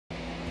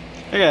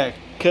I got a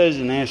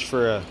cousin asked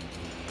for a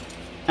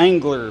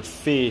angler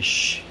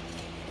fish,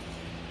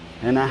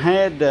 and I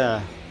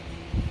had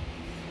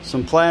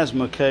some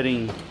plasma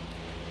cutting.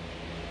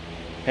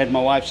 Had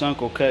my wife's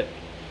uncle cut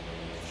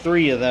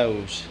 3 of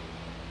those.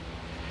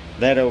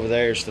 That over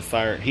there is the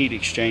fire heat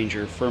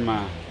exchanger for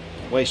my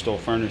waste oil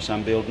furnace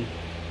I'm building.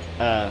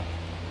 I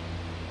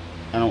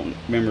don't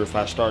remember if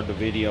I started the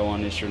video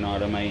on this or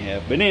not. I may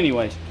have, but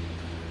anyways,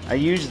 I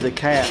used the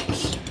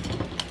caps.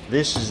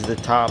 This is the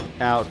top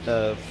out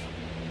of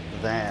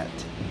that.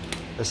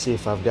 Let's see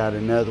if I've got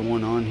another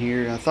one on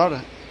here. I thought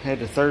I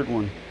had a third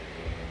one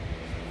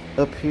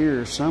up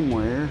here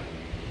somewhere.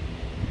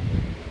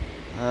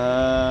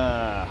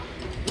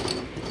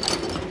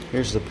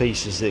 Here's the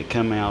pieces that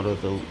come out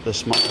of the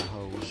small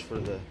hose for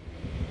the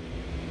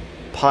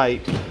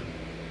pipe.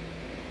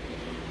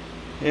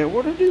 Yeah,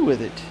 what do I do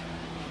with it?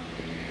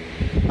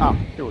 Oh,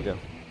 here we go.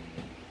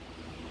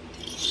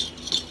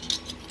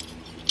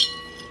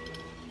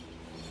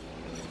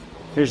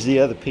 Here's the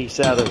other piece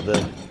out of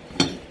the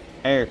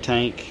air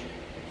tank.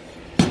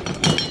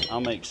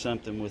 I'll make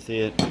something with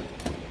it.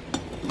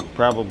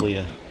 Probably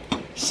a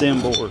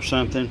symbol or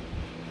something.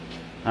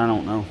 I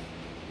don't know.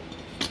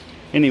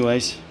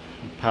 Anyways,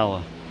 pile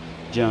of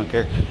junk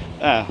there.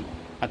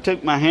 I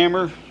took my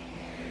hammer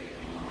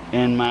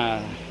and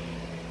my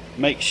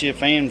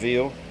makeshift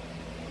anvil.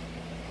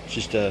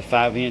 Just a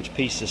 5-inch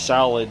piece of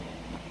solid,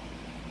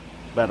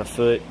 about a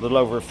foot, a little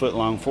over a foot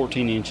long,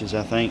 14 inches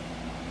I think.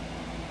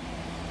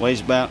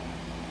 Weighs about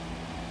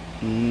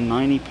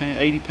 80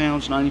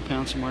 pounds, 90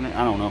 pounds, somewhere in there.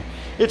 I don't know.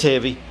 It's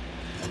heavy.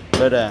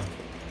 But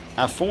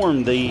I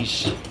formed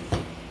these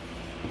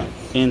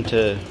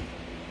into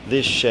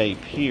this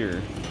shape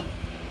here.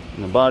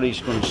 And the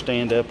body's going to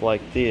stand up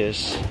like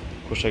this.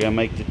 Of course, I got to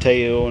make the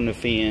tail and the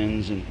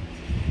fins, and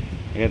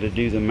I got to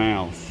do the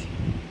mouth.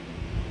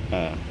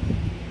 I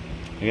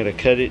got to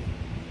cut it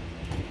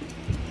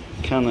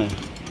kind of,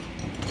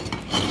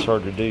 it's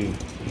hard to do,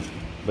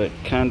 but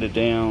kind of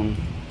down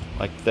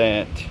like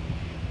that,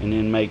 and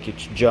then make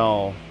its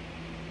jaw.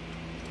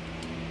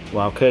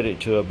 Well, I'll cut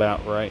it to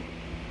about right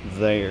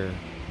there,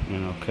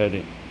 and I'll cut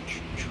it,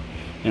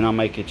 and I'll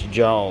make its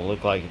jaw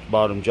look like, its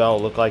bottom jaw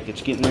look like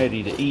it's getting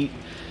ready to eat.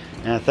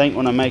 And I think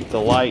when I make the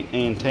light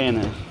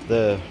antenna,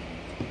 the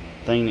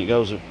thing that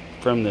goes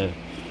from the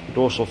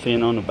dorsal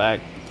fin on the back,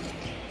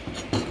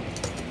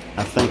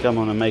 I think I'm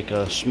going to make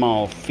a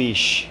small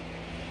fish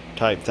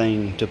type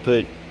thing to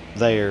put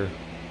there.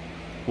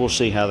 We'll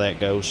see how that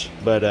goes.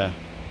 But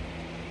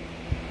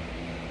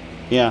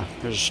yeah,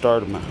 here's the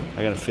start of my,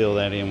 I got to fill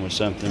that in with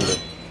something, but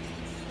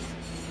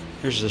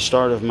here's the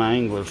start of my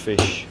angler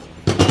fish.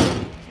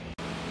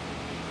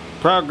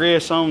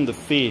 Progress on the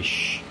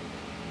fish.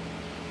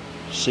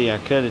 See, I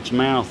cut its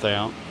mouth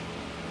out,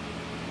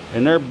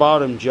 and their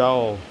bottom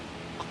jaw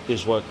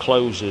is what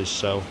closes,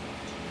 so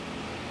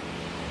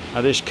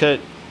I just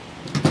cut.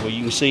 Well,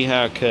 you can see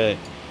how I cut.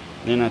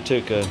 Then I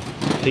took a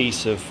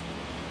piece of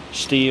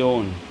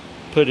steel and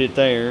put it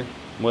there,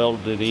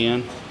 welded it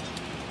in.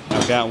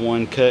 I've got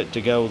one cut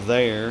to go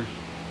there,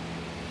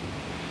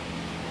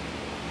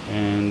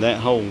 and that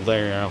hole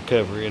there, I'll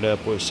cover it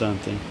up with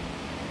something.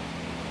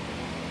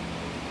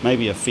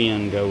 Maybe a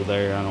fin go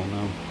there, I don't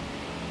know.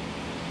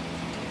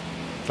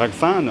 If I can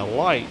find a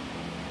light,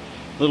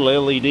 little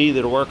LED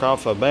that'll work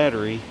off a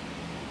battery,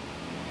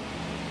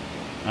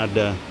 I'd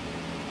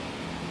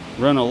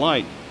run a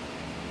light,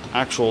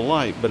 actual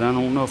light, but I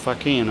don't know if I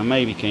can. I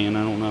maybe can,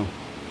 I don't know.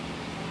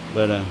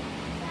 But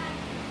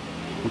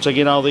once I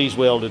get all these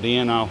welded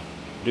in, I'll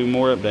do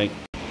more update.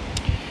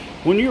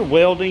 When you're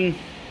welding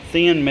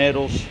thin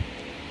metals,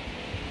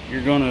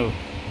 you're gonna,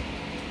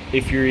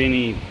 if you're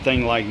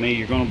anything like me,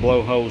 you're gonna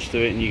blow holes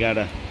through it, and you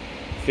gotta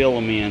fill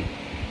them in.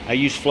 I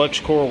use flux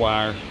core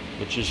wire,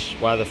 which is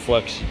why the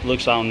flux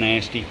looks all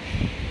nasty.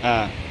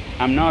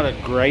 I'm not a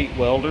great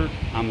welder.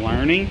 I'm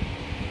learning,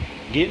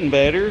 getting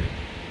better,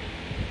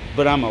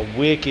 but I'm a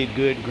wicked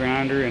good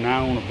grinder, and I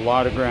own a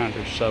lot of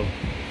grinders, so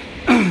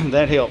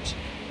that helps.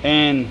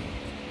 And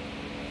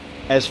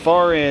as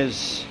far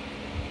as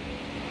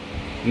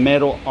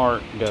metal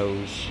art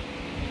goes,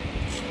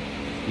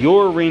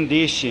 your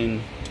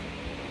rendition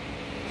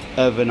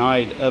of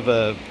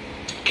a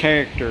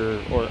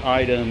character or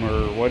item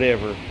or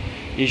whatever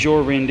is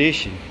your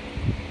rendition.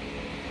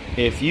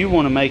 If you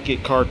want to make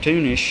it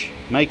cartoonish,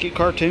 make it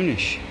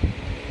cartoonish.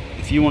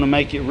 If you want to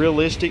make it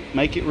realistic,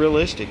 make it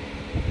realistic.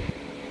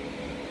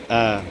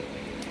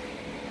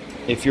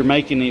 If you're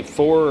making it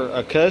for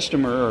a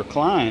customer or a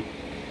client,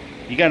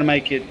 you got to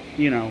make it,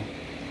 you know,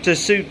 to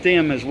suit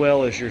them as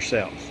well as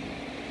yourself.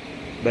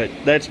 But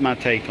that's my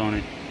take on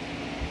it.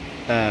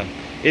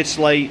 It's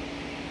late.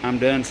 I'm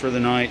done for the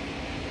night.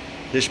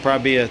 This will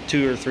probably be a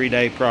 2 or 3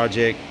 day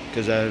project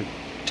because I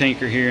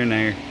tinker here and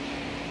there.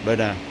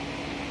 But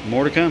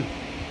more to come.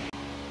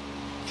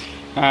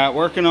 Alright,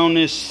 working on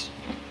this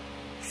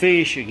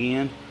fish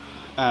again.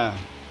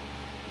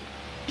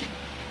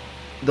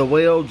 The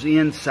welds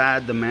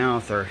inside the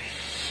mouth are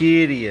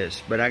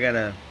hideous, but I got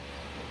a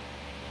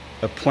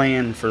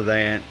plan for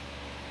that.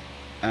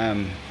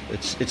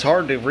 it's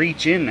hard to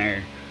reach in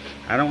there.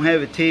 I don't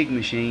have a TIG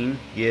machine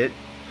yet.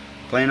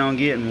 Plan on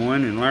getting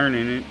one and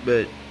learning it,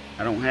 but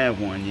I don't have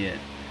one yet.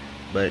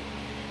 But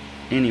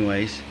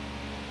anyways,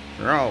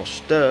 they're all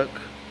stuck.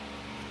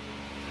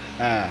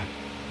 If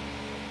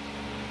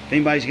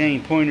anybody's got any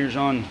pointers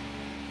on,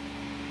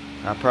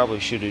 I probably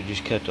should have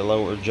just cut the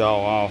lower jaw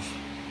off,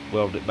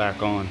 welded it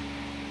back on,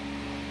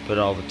 put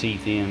all the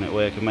teeth in. That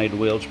way I could make the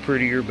welds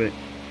prettier, but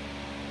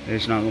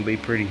it's not going to be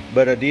pretty.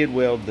 But I did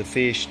weld the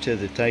fish to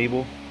the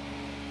table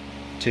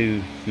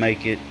to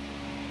make it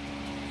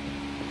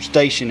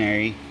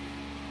stationary,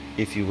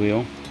 if you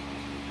will,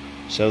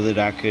 so that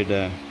I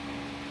could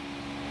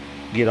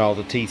get all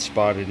the teeth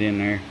spotted in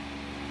there.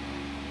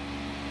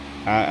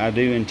 I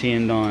do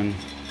intend on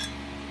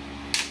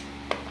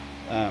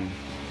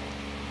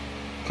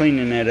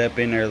cleaning that up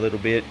in there a little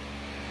bit,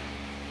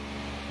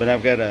 but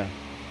I've got a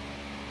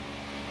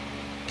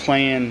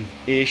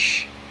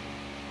plan-ish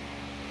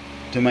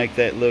to make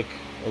that look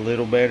a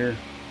little better.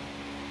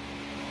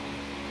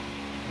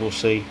 We'll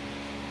see.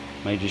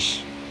 May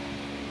just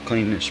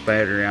clean the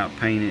spatter out,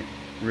 paint it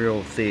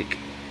real thick.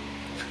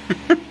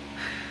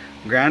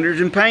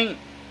 Grinders and paint.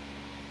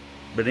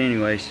 But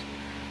anyways,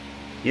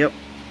 yep,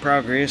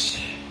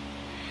 progress.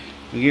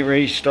 We get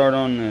ready to start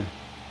on the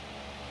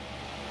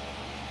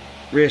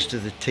rest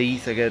of the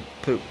teeth. I got to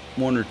put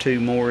one or two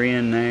more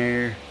in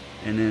there,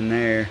 and then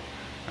there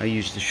I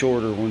use the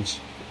shorter ones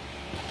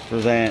for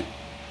that,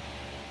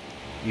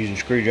 using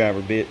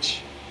screwdriver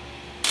bits.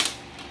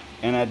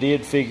 And I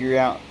did figure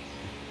out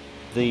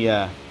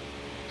the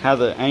how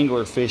the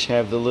angler fish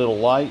have the little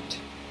light.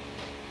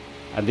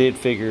 I did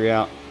figure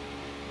out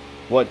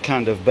what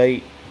kind of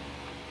bait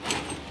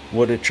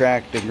would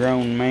attract a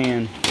grown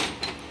man.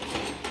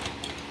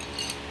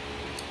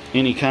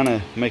 Any kind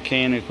of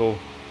mechanical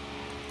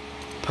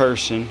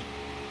person.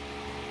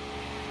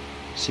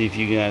 See if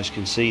you guys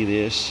can see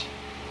this.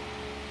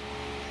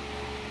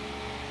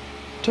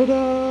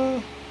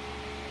 Ta-da!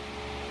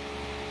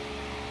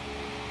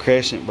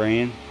 Crescent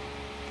brand.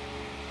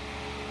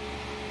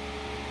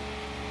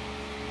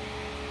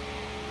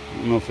 I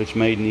don't know if it's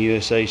made in the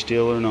USA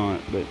still or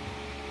not, but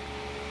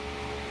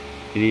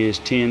it is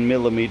 10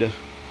 millimeter.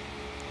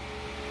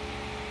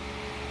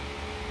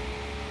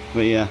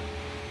 But yeah,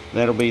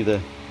 that'll be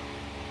the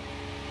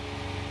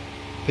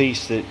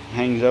piece that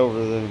hangs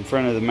over the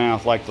front of the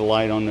mouth like the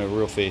light on the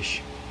real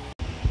fish.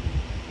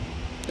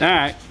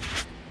 Alright,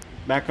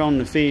 back on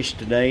the fish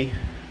today.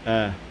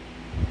 I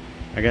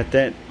got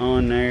that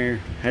on there.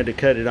 Had to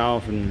cut it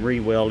off and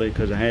re-weld it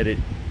because I had it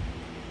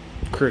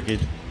crooked.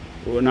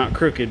 Well, not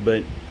crooked,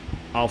 but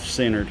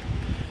off-centered,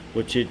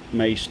 which it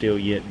may still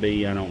yet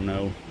be. I don't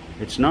know.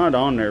 It's not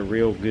on there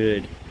real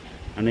good.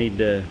 I need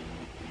to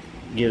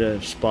get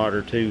a spot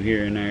or two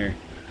here and there.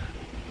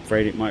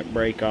 Afraid it might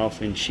break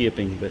off in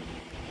shipping, but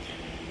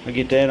I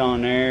get that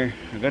on there.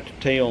 I got the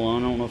tail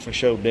on. I don't know if I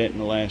showed that in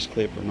the last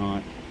clip or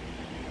not.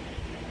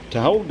 To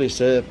hold this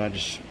up, I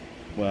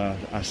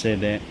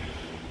said that.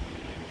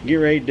 Get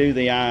ready to do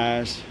the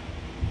eyes,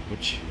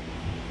 which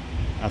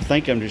I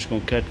think I'm just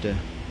going to cut the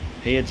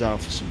heads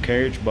off of some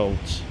carriage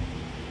bolts.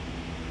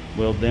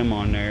 Weld them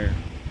on there,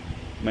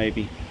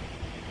 maybe.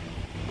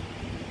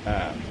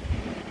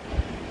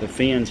 The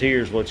fins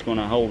here is what's going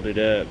to hold it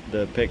up,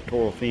 the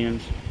pectoral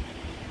fins.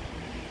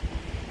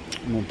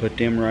 I'm going to put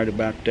them right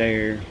about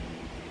there.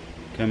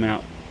 Come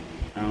out,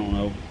 I don't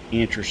know,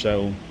 inch or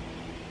so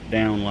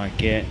down like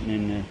that.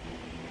 And then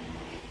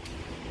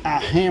I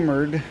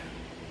hammered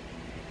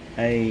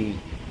a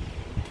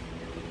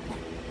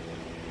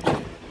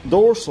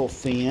dorsal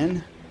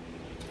fin,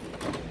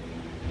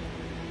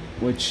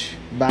 which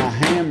by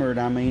hammered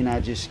I mean I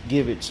just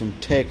give it some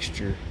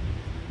texture.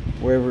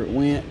 Wherever it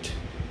went,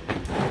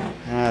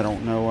 I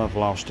don't know, I've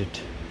lost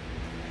it.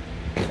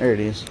 There it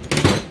is.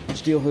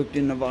 Still hooked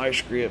in the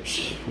vice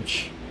grips,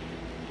 which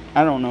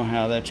I don't know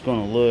how that's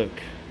going to look.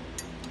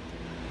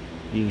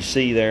 You can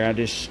see there, I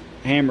just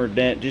hammered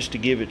that just to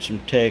give it some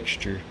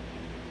texture.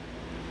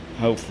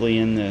 Hopefully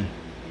in the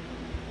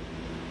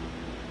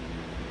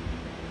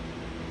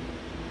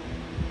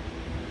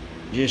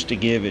just to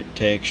give it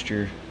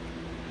texture,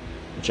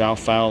 which I'll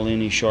file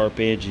any sharp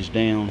edges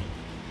down.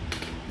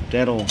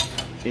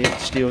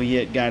 It's still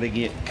yet got to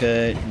get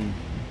cut, and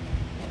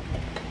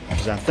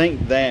because I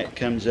think that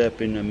comes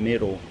up in the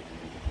middle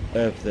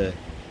of the,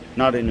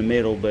 not in the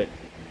middle, but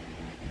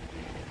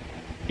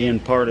in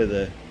part of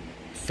the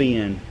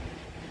fin.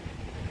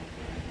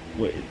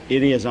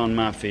 It is on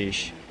my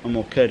fish. I'm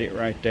gonna cut it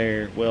right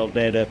there, weld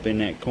that up in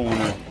that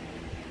corner,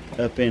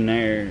 up in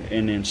there,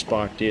 and then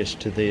spot this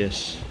to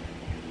this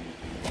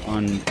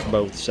on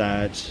both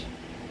sides.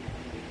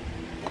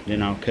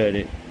 Then I'll cut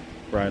it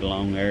right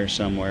along there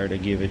somewhere to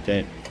give it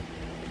that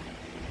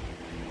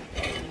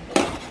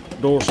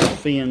dorsal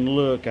fin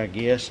look, I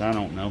guess. I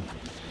don't know.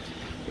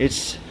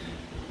 It's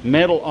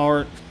metal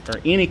art,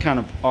 or any kind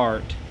of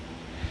art,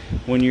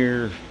 when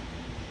you're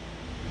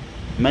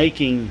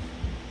making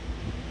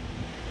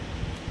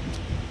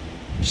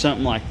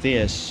something like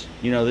this.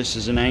 You know, this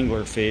is an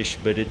angler fish,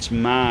 but it's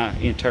my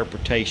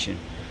interpretation.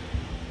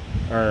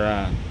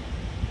 or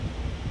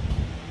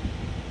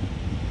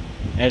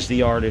as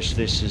the artist,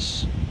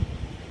 this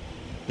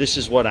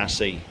is what I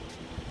see.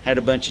 Had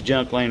a bunch of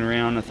junk laying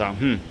around. I thought,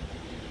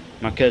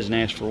 my cousin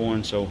asked for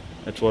one, so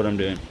that's what I'm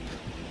doing.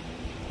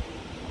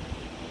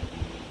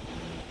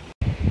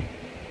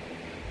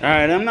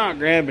 Alright, I'm not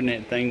grabbing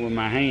that thing with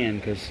my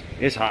hand because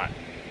it's hot.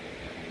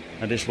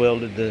 I just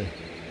welded the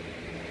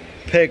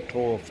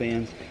pectoral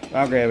fins.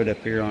 I'll grab it up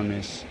here on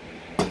this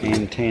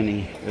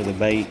antennae or the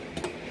bait.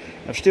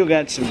 I've still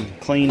got some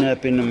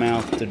cleanup in the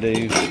mouth to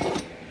do,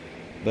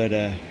 but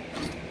I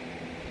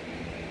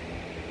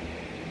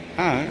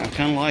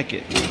kind of like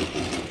it.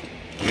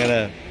 I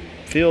gotta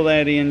fill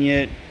that in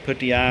yet, put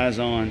the eyes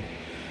on,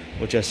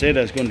 which I said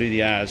I was going to do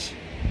the eyes,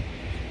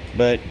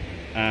 but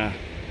I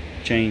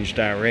changed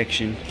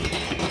direction.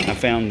 I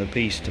found the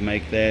piece to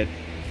make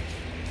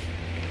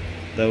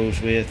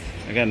those with.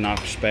 I gotta knock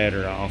the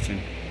spatter off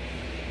and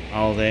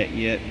all that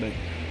yet, but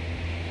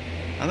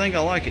I think I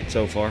like it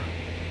so far.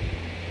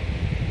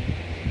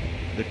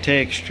 The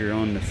texture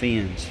on the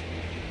fins.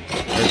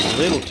 There's a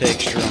little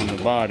texture on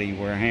the body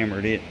where I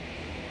hammered it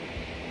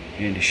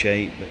into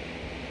shape, but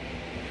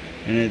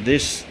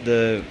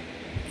the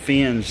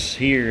fins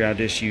here, I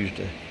just used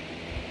a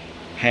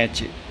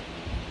hatchet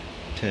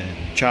to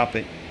chop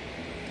it,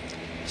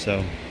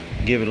 so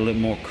give it a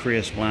little more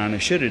crisp line. I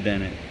should have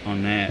done it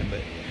on that,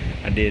 but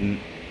I didn't.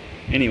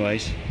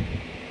 Anyways,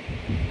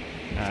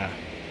 I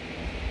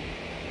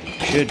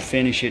should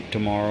finish it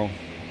tomorrow.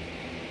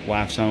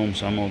 Wife's home,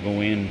 so I'm gonna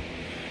go in,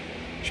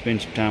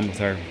 spend some time with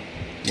her.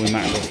 We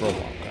might go for a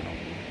walk, I don't know.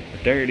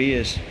 But there it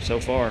is so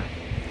far.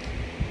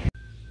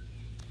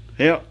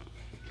 Yep,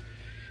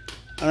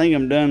 I think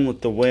I'm done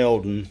with the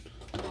welding.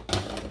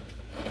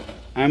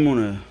 I'm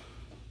gonna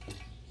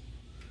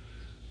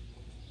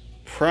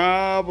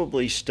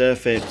probably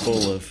stuff it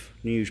full of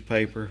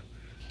newspaper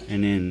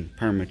and then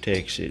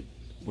Permatex it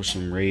with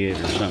some red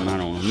or something. I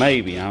don't know.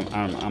 Maybe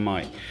I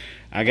might.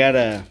 I'm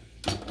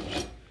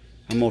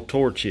gonna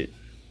torch it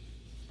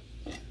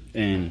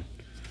and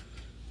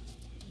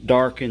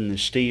darken the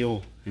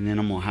steel, and then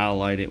I'm gonna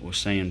highlight it with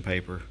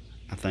sandpaper.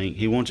 I think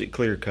he wants it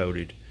clear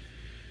coated.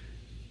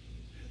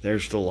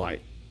 There's the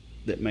light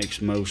that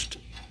makes most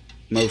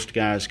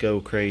guys go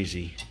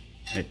crazy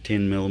at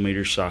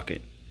 10mm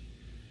socket.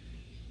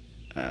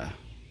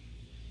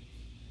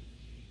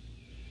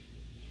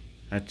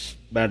 That's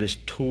about as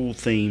tool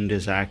themed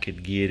as I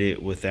could get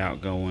it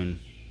without going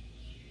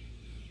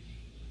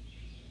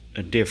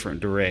a different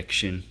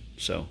direction.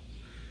 So,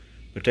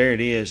 but there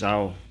it is.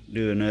 I'll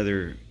do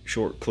another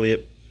short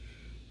clip.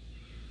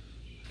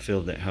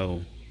 Filled that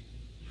hole.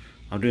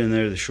 I'll do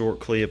another short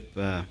clip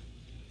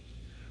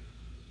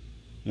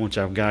once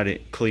I've got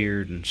it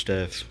cleared and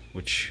stuff,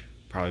 which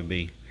probably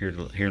be here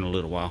in a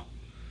little while.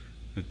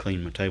 I'll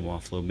clean my table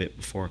off a little bit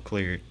before I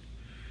clear it.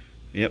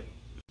 Yep.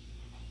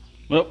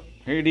 Well,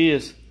 here it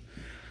is.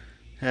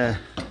 I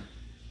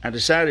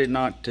decided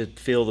not to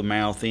fill the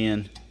mouth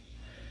in.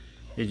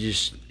 It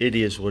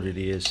is what it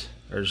is.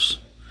 There's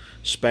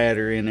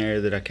spatter in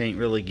there that I can't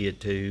really get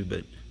to,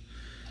 but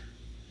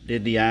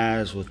did the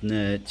eyes with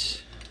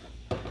nuts.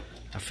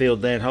 I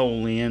filled that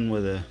hole in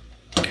with a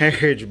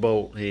carriage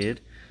bolt head.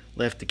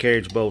 Left the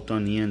carriage bolt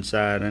on the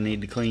inside. I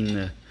need to clean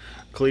the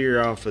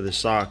clear off of the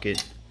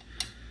socket,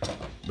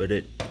 but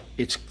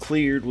it's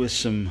cleared with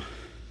some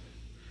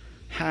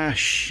high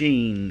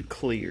sheen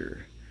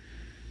clear,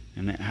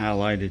 and that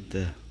highlighted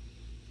the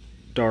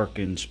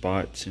darkened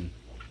spots. And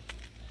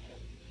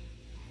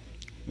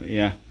but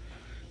yeah,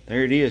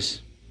 there it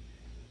is.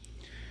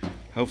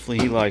 Hopefully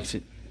he likes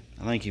it.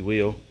 I think he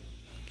will.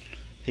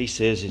 He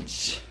says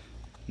it's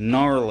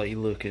gnarly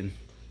looking,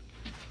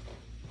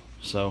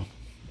 so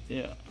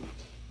yeah.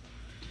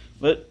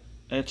 But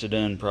that's a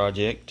done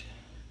project.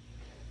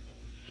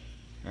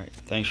 Alright,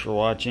 thanks for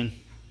watching.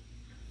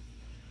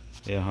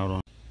 Yeah, hold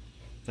on.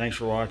 Thanks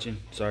for watching.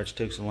 Sorry it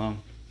took so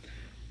long.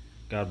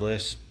 God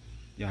bless.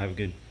 Y'all have a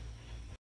good